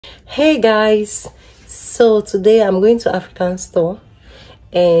Hey guys, so today I'm going to African store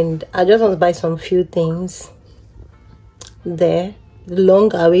and I just want to buy some few things there. The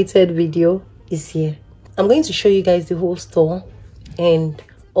long awaited video is here. I'm going to show you guys the whole store, and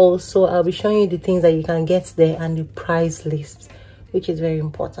also I'll be showing you the things that you can get there and the price list, which is very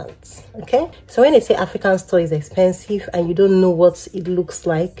important. Okay, so when they say African store is expensive and you don't know what it looks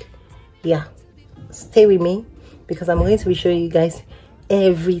like, yeah, stay with me because I'm going to be showing you guys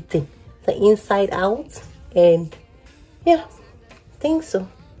everything, the inside out, and yeah, think so.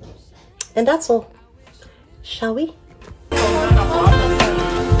 And that's all. Shall we?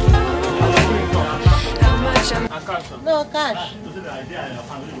 No cash.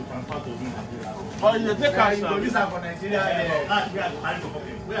 Oh, you take cash for visa for Nigeria.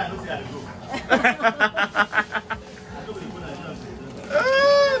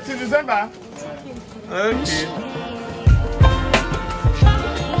 Till December. Okay.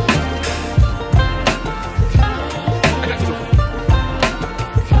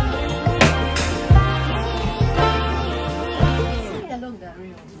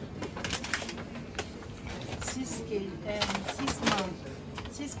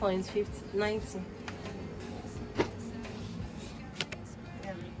 $6.90.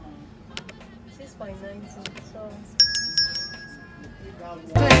 Yeah. 6.90.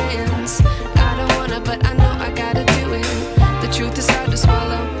 So I don't wanna, but I know I gotta do it. The truth is hard to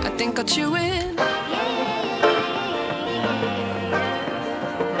swallow. I think I'll chew it.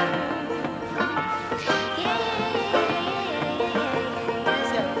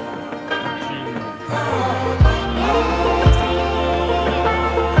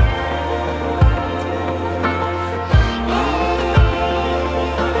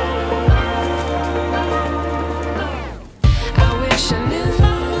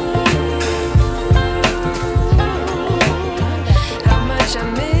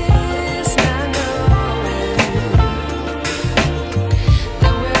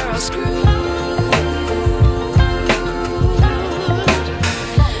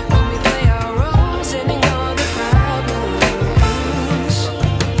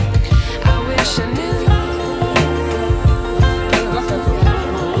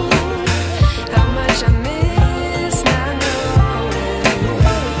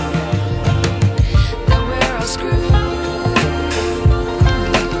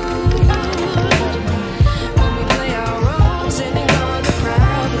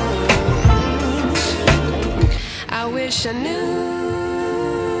 I knew.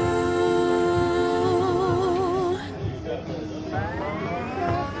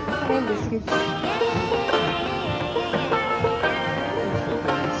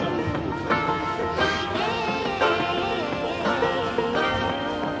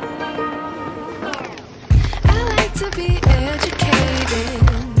 I like to be educated,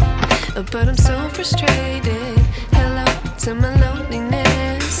 but I'm so frustrated. Hello to my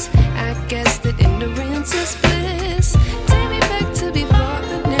loneliness. I guess that ignorance is bliss. Take me back to before I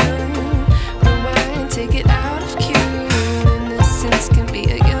knew. Rewind, take it out of cue. Innocence can be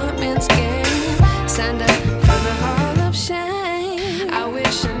a young man's game. Signed up for the hall of shame. I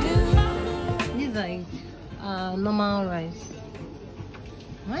wish I knew. these are normal rice.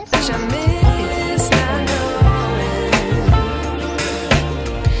 Nice. I miss not knowing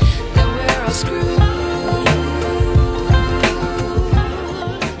that we're all screwed.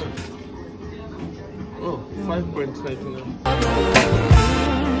 5.5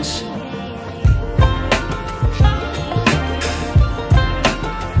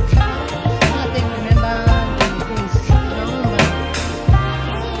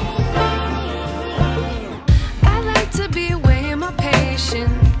 I like to be away in my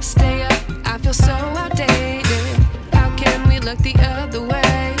patience. Stay up, I feel so outdated. How can we look the other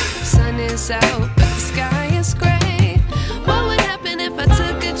way? Sun is out, but the sky is gray. What would happen if I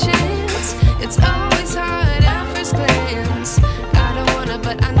took a chance? It's always hard at first glance. I don't wanna,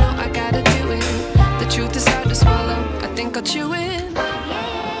 but I know I gotta do it. The truth is hard to swallow. I think I'll chew it.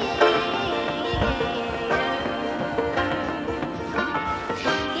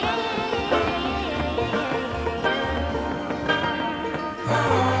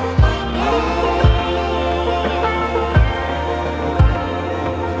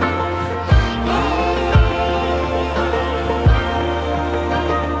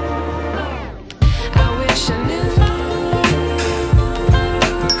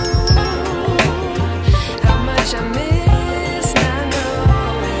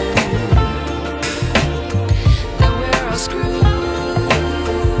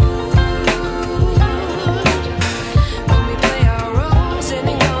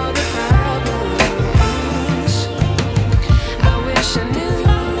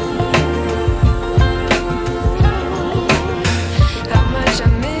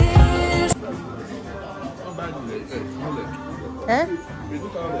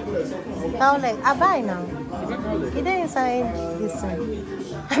 Cow leg. I buy now. It ain't inside this thing.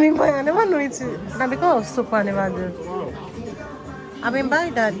 I mean, boy, I never know it. Now because of soup, I never do. I've been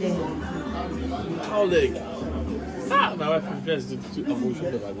buying that day. Cow leg. Ah, my wife prefers to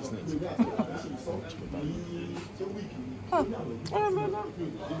emotion about this night. Huh. Oh, no, no.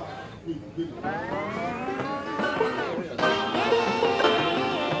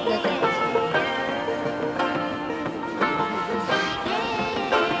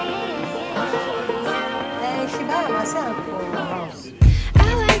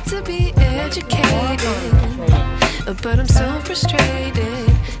 I like to be educated, but I'm so frustrated.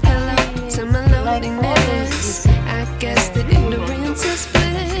 Hello to my loneliness. I guess that ignorance is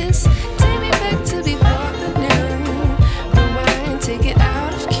bliss. Take me back to before the new. Rewind, take it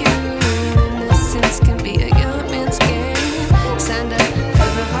out of cue. Innocence can be a young man's game. Signed up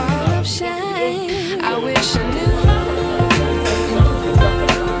for the hall of shame. I wish I knew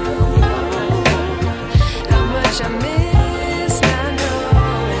how much I miss not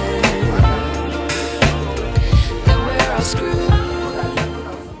knowing that we're all screwed.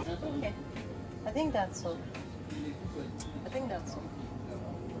 Okay. I think that's all.